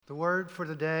The word for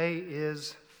today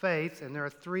is faith, and there are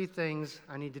three things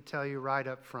I need to tell you right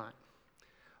up front.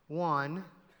 One,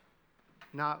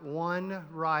 not one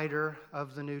writer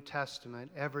of the New Testament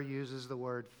ever uses the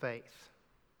word faith.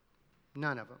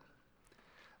 None of them.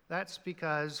 That's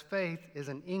because faith is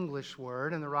an English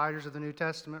word, and the writers of the New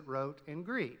Testament wrote in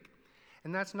Greek.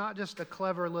 And that's not just a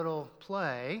clever little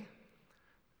play,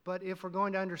 but if we're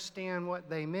going to understand what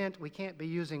they meant, we can't be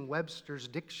using Webster's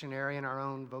dictionary in our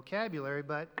own vocabulary,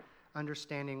 but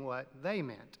understanding what they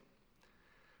meant.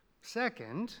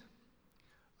 Second,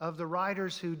 of the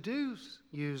writers who do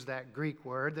use that Greek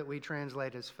word that we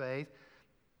translate as faith,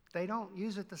 they don't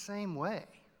use it the same way.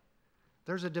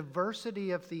 There's a diversity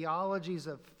of theologies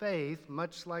of faith,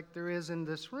 much like there is in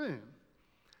this room.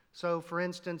 So, for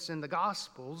instance, in the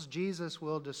Gospels, Jesus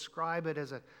will describe it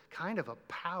as a kind of a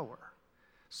power,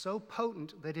 so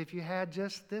potent that if you had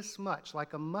just this much,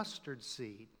 like a mustard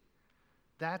seed,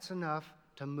 that's enough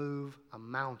to move a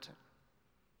mountain.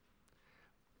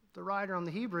 The writer on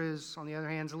the Hebrews, on the other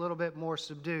hand, is a little bit more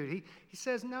subdued. He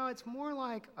says, no, it's more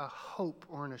like a hope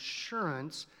or an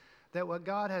assurance that what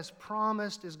God has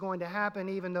promised is going to happen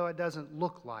even though it doesn't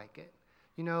look like it.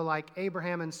 You know, like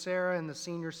Abraham and Sarah in the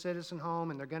senior citizen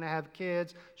home, and they're going to have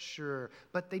kids, sure.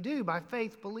 But they do, by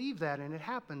faith, believe that, and it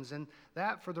happens. And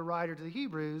that, for the writer to the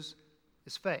Hebrews,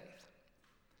 is faith.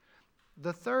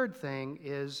 The third thing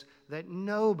is that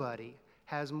nobody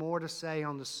has more to say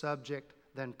on the subject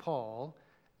than Paul,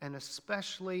 and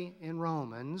especially in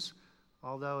Romans,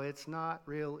 although it's not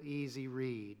real easy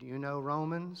read. You know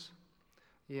Romans?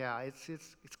 Yeah,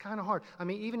 it's kind of hard. I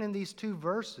mean, even in these two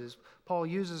verses, Paul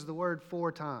uses the word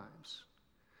 4 times.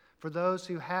 For those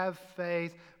who have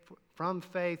faith, from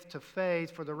faith to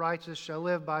faith, for the righteous shall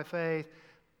live by faith.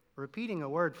 Repeating a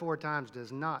word 4 times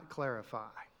does not clarify.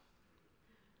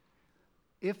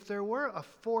 If there were a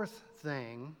fourth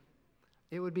thing,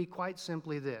 it would be quite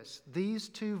simply this. These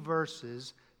 2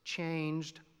 verses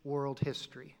changed world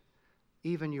history,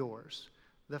 even yours.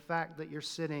 The fact that you're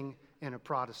sitting in a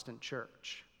Protestant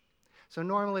church. So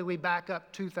normally we back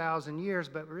up 2,000 years,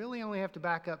 but we really only have to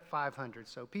back up 500,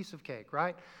 so piece of cake,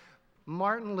 right?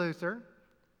 Martin Luther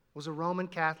was a Roman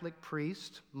Catholic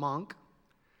priest, monk,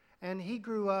 and he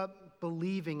grew up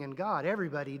believing in God.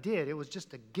 Everybody did. It was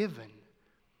just a given.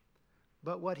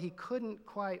 But what he couldn't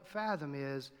quite fathom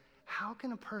is, how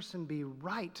can a person be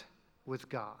right with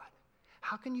God?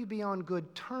 How can you be on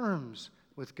good terms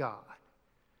with God?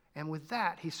 And with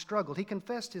that, he struggled. He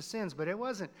confessed his sins, but it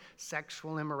wasn't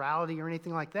sexual immorality or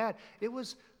anything like that. It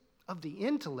was of the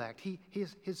intellect.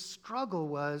 His struggle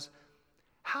was,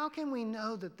 how can we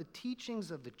know that the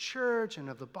teachings of the church and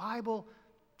of the Bible,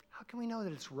 how can we know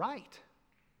that it's right?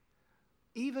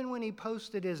 Even when he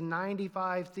posted his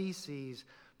 95 theses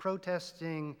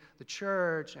protesting the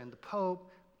church and the Pope,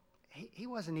 he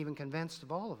wasn't even convinced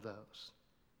of all of those.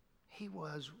 He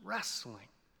was wrestling.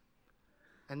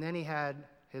 And then he had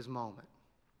his moment.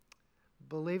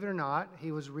 Believe it or not,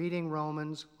 he was reading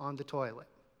Romans on the toilet.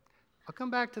 I'll come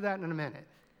back to that in a minute.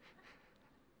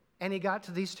 And he got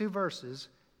to these 2 verses,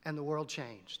 and the world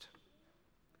changed.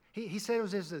 He said it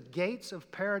was as the gates of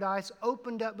paradise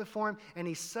opened up before him, and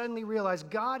he suddenly realized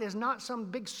God is not some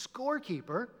big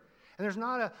scorekeeper, and there's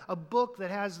not a book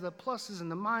that has the pluses and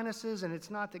the minuses, and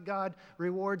it's not that God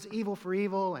rewards evil for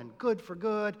evil and good for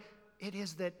good. It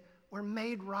is that we're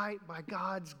made right by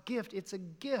God's gift. It's a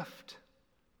gift.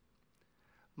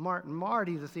 Martin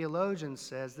Marty, the theologian,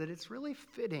 says that it's really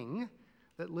fitting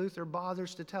that Luther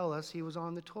bothers to tell us he was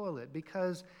on the toilet,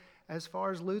 because as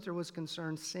far as Luther was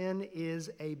concerned, sin is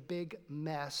a big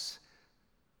mess,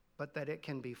 but that it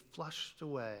can be flushed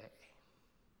away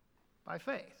by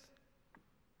faith,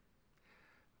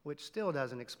 which still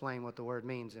doesn't explain what the word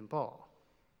means in Paul.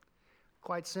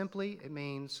 Quite simply, it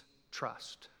means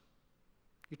trust.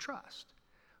 You trust.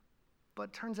 But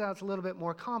it turns out it's a little bit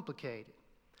more complicated.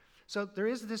 So there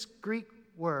is this Greek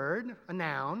word, a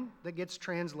noun, that gets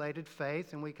translated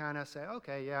faith, and we kind of say,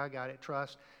 okay, yeah, I got it,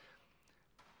 trust.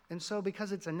 And so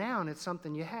because it's a noun, it's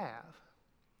something you have.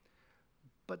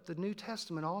 But the New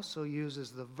Testament also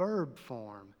uses the verb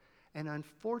form. And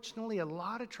unfortunately, a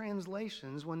lot of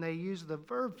translations, when they use the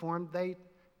verb form, they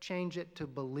change it to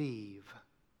believe.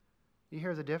 You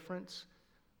hear the difference?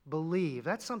 Believe.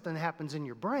 That's something that happens in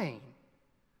your brain.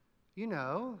 You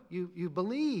know, you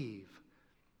believe.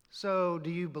 So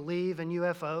do you believe in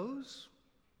UFOs?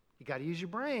 You got to use your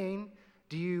brain.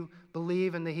 Do you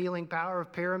believe in the healing power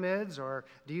of pyramids? Or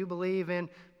do you believe in...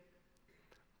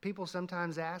 People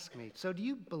sometimes ask me, so do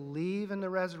you believe in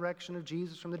the resurrection of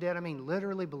Jesus from the dead? I mean,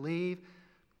 literally believe?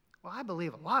 Well, I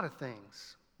believe a lot of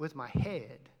things with my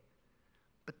head.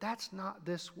 But that's not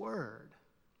this word.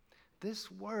 this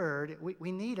word,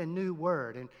 we need a new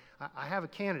word. And I have a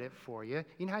candidate for you.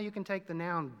 You know how you can take the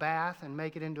noun bath and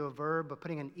make it into a verb by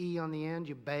putting an E on the end?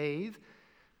 You bathe.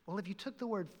 Well, if you took the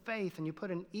word faith and you put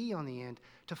an E on the end,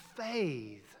 to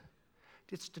faith,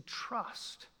 it's to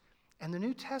trust. And the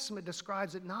New Testament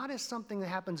describes it not as something that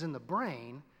happens in the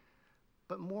brain,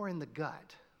 but more in the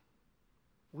gut.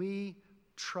 We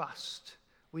trust.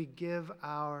 We give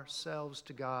ourselves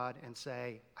to God and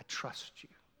say, I trust you.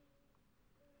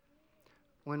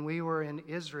 When we were in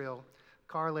Israel,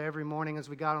 Carla, every morning as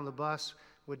we got on the bus,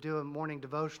 would do a morning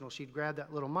devotional. She'd grab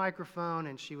that little microphone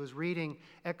and she was reading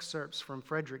excerpts from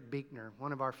Frederick Buechner,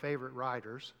 one of our favorite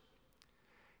writers.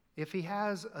 If he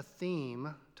has a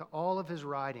theme to all of his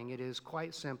writing, it is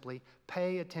quite simply,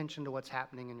 pay attention to what's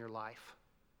happening in your life.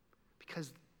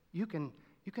 Because you can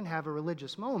have a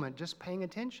religious moment just paying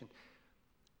attention.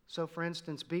 So, for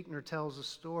instance, Buechner tells a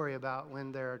story about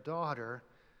when their daughter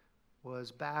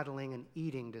was battling an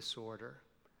eating disorder,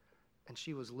 and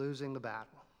she was losing the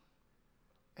battle.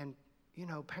 And, you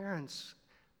know, parents,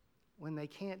 when they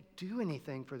can't do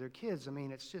anything for their kids, I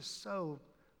mean, it's just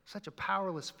such a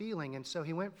powerless feeling. And so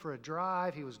he went for a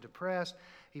drive. He was depressed.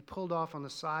 He pulled off on the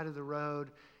side of the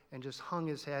road and just hung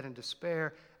his head in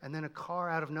despair. And then a car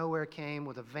out of nowhere came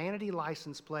with a vanity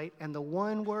license plate and the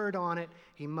one word on it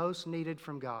he most needed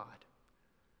from God.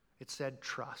 It said,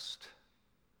 trust.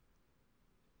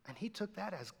 And he took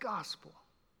that as gospel.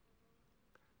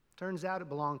 Turns out it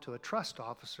belonged to a trust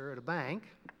officer at a bank,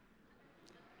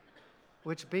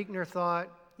 which Buechner thought,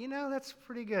 you know, that's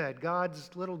pretty good.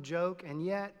 God's little joke, and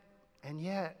yet,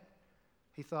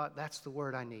 he thought, that's the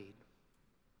word I need.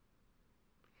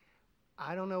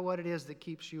 I don't know what it is that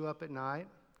keeps you up at night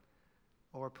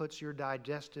or puts your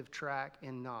digestive tract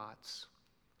in knots,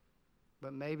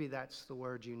 but maybe that's the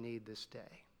word you need this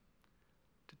day,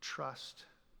 to trust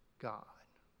God.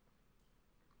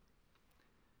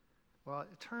 Well,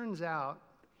 it turns out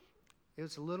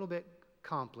it's a little bit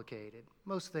complicated.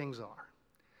 Most things are.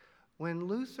 When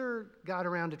Luther got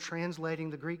around to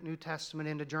translating the Greek New Testament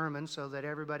into German so that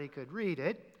everybody could read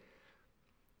it,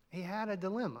 he had a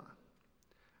dilemma.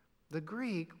 The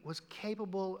Greek was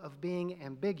capable of being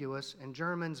ambiguous and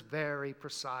German's very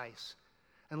precise.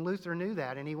 And Luther knew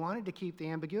that, and he wanted to keep the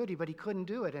ambiguity, but he couldn't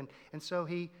do it. And so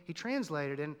he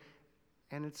translated, and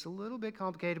it's a little bit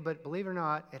complicated, but believe it or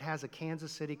not, it has a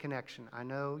Kansas City connection. I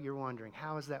know you're wondering,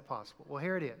 how is that possible? Well,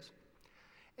 here it is.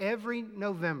 Every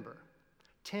November,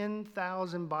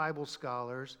 10,000 Bible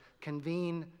scholars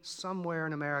convene somewhere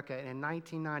in America, and in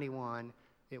 1991,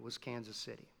 it was Kansas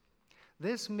City.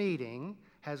 This meeting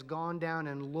has gone down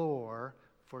in lore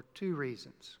for two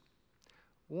reasons.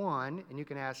 One, and you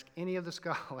can ask any of the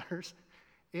scholars,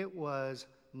 it was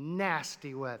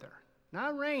nasty weather.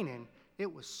 Not raining,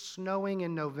 it was snowing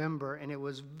in November, and it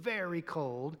was very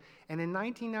cold. And in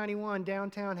 1991,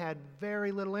 downtown had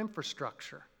very little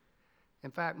infrastructure. In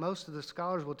fact, most of the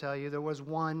scholars will tell you there was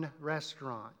one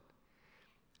restaurant.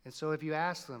 And so if you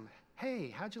ask them, hey,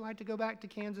 how'd you like to go back to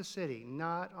Kansas City?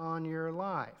 Not on your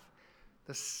life.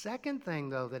 The second thing,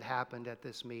 though, that happened at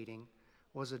this meeting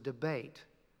was a debate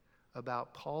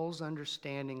about Paul's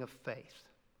understanding of faith.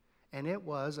 And it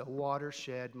was a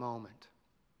watershed moment.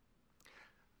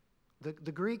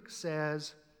 The Greek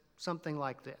says something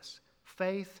like this: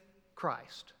 faith,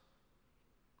 Christ.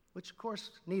 Which, of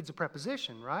course, needs a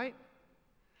preposition, right?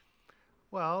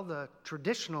 Well, the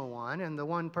traditional one and the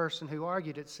one person who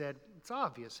argued it said, it's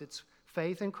obvious, it's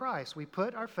faith in Christ. We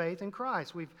put our faith in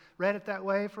Christ. We've read it that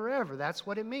way forever. That's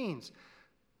what it means.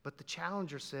 But the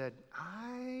challenger said,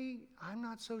 I'm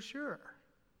not so sure.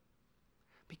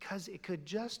 Because it could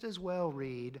just as well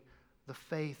read the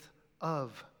faith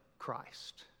of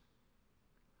Christ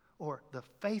or the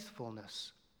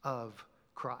faithfulness of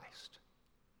Christ.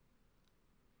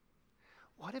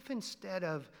 What if instead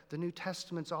of the New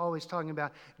Testament's always talking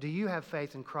about, do you have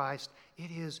faith in Christ? It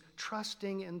is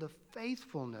trusting in the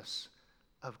faithfulness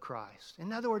of Christ.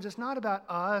 In other words, it's not about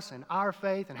us and our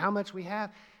faith and how much we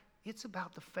have. It's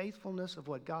about the faithfulness of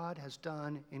what God has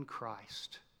done in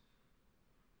Christ.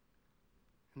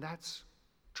 And that's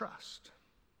trust.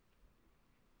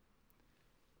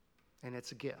 And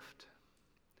it's a gift.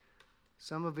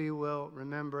 Some of you will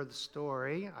remember the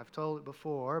story, I've told it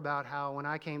before, about how when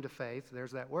I came to faith,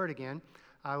 there's that word again,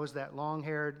 I was that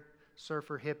long-haired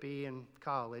surfer hippie in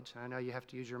college. I know you have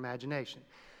to use your imagination.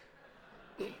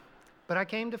 But I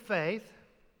came to faith,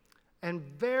 and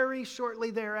very shortly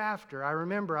thereafter, I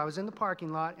remember I was in the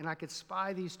parking lot, and I could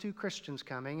spy these two Christians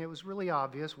coming. It was really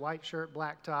obvious, white shirt,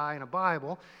 black tie, and a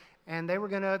Bible, and they were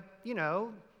going to,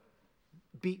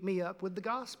 beat me up with the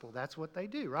gospel. That's what they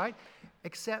do, right?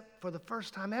 Except for the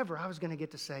first time ever, I was going to get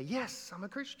to say, yes, I'm a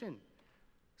Christian.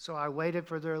 So I waited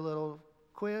for their little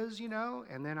quiz,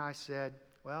 and then I said,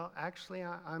 well, actually,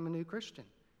 I'm a new Christian.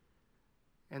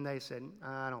 And they said,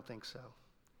 I don't think so.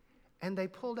 And they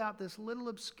pulled out this little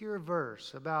obscure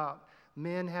verse about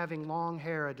men having long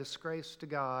hair, a disgrace to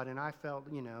God, and I felt,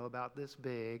 about this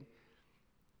big.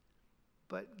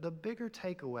 But the bigger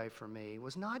takeaway for me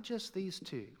was not just these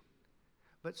two,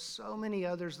 but so many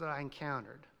others that I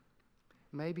encountered.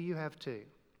 Maybe you have too.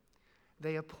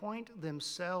 They appoint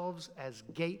themselves as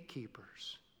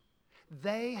gatekeepers.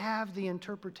 They have the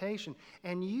interpretation.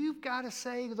 And you've got to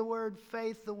say the word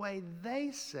faith the way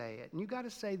they say it. And you've got to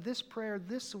say this prayer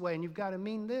this way, and you've got to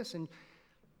mean this. And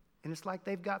it's like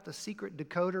they've got the secret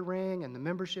decoder ring and the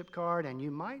membership card, and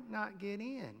you might not get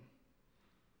in.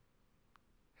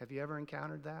 Have you ever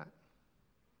encountered that?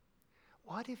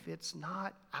 What if it's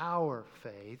not our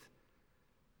faith,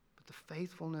 but the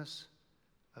faithfulness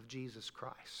of Jesus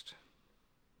Christ?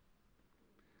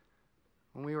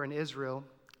 When we were in Israel,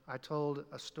 I told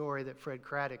a story that Fred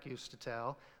Craddock used to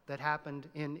tell that happened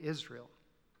in Israel.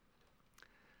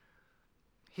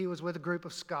 He was with a group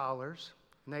of scholars,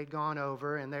 and they'd gone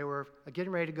over, and they were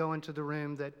getting ready to go into the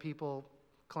room that people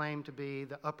claimed to be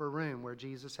the upper room where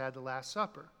Jesus had the Last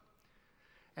Supper.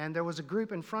 And there was a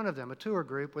group in front of them, a tour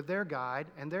group, with their guide,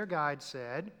 and their guide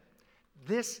said,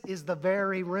 this is the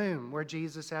very room where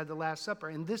Jesus had the Last Supper,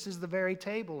 and this is the very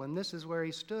table, and this is where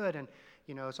he stood, and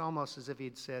it's almost as if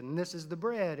he'd said, and this is the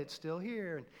bread, it's still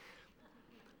here.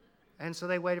 And so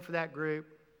they waited for that group.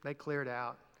 They cleared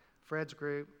out. Fred's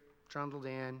group trundled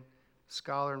in. The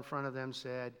scholar in front of them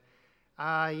said,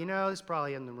 it's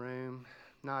probably in the room.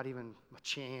 Not even a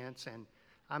chance. And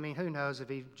who knows if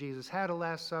Jesus had a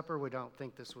Last Supper. We don't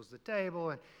think this was the table.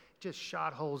 And just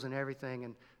shot holes in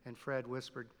everything. And Fred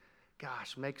whispered,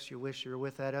 gosh, makes you wish you were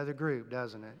with that other group,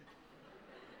 doesn't it?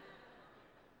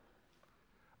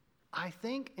 I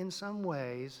think in some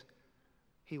ways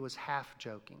he was half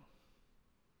joking.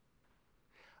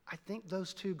 I think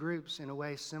those two groups in a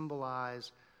way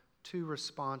symbolize two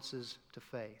responses to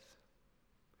faith.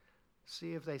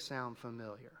 See if they sound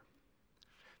familiar.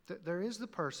 There is the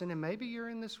person, and maybe you're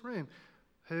in this room,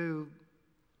 who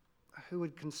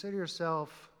would consider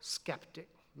yourself skeptic,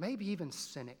 maybe even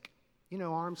cynic.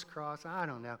 Arms crossed, I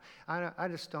don't know. I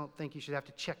just don't think you should have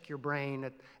to check your brain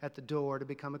at the door to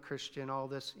become a Christian, all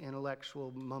this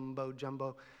intellectual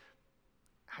mumbo-jumbo.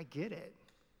 I get it.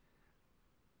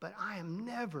 But I am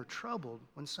never troubled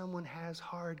when someone has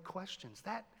hard questions.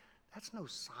 That's not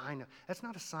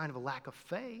a sign of a lack of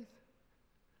faith.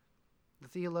 The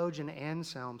theologian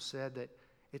Anselm said that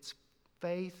it's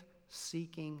faith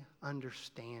seeking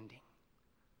understanding.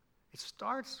 It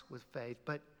starts with faith,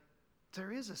 but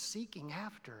there is a seeking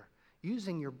after,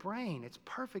 using your brain. It's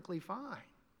perfectly fine.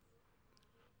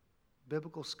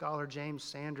 Biblical scholar James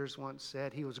Sanders once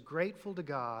said he was grateful to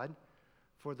God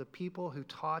for the people who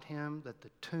taught him that the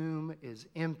tomb is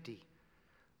empty,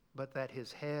 but that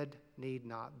his head need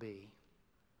not be.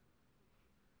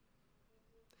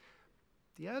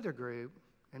 The other group,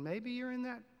 and maybe you're in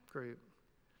that group,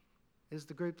 is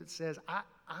the group that says,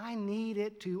 I need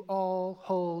it to all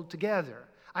hold together.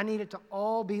 I need it to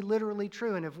all be literally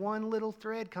true. And if one little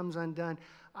thread comes undone,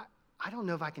 I don't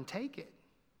know if I can take it.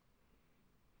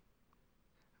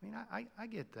 I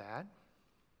get that.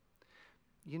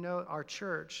 Our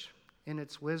church, in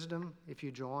its wisdom, if you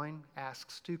join,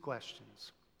 asks two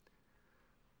questions.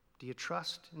 Do you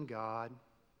trust in God?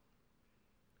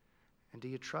 And do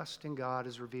you trust in God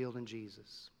as revealed in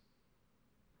Jesus?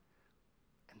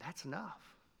 And that's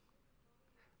enough.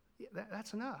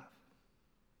 That's enough.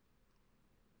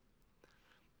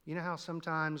 You know how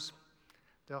sometimes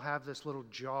they'll have this little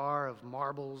jar of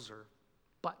marbles or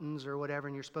buttons or whatever,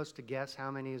 and you're supposed to guess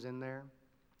how many is in there?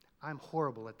 I'm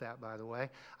horrible at that, by the way.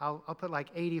 I'll put like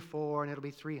 84 and it'll be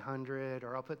 300,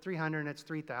 or I'll put 300 and it's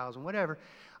 3,000, whatever.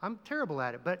 I'm terrible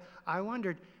at it. But I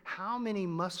wondered how many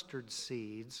mustard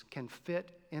seeds can fit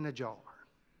in a jar.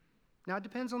 Now, it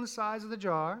depends on the size of the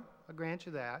jar. I'll grant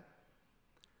you that.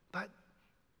 But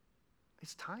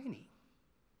it's tiny.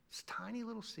 It's a tiny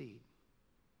little seed.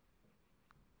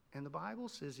 And the Bible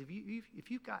says if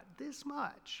you've got this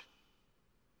much,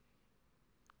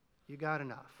 you got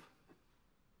enough.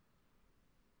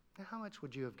 Now, how much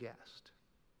would you have guessed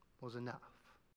was enough?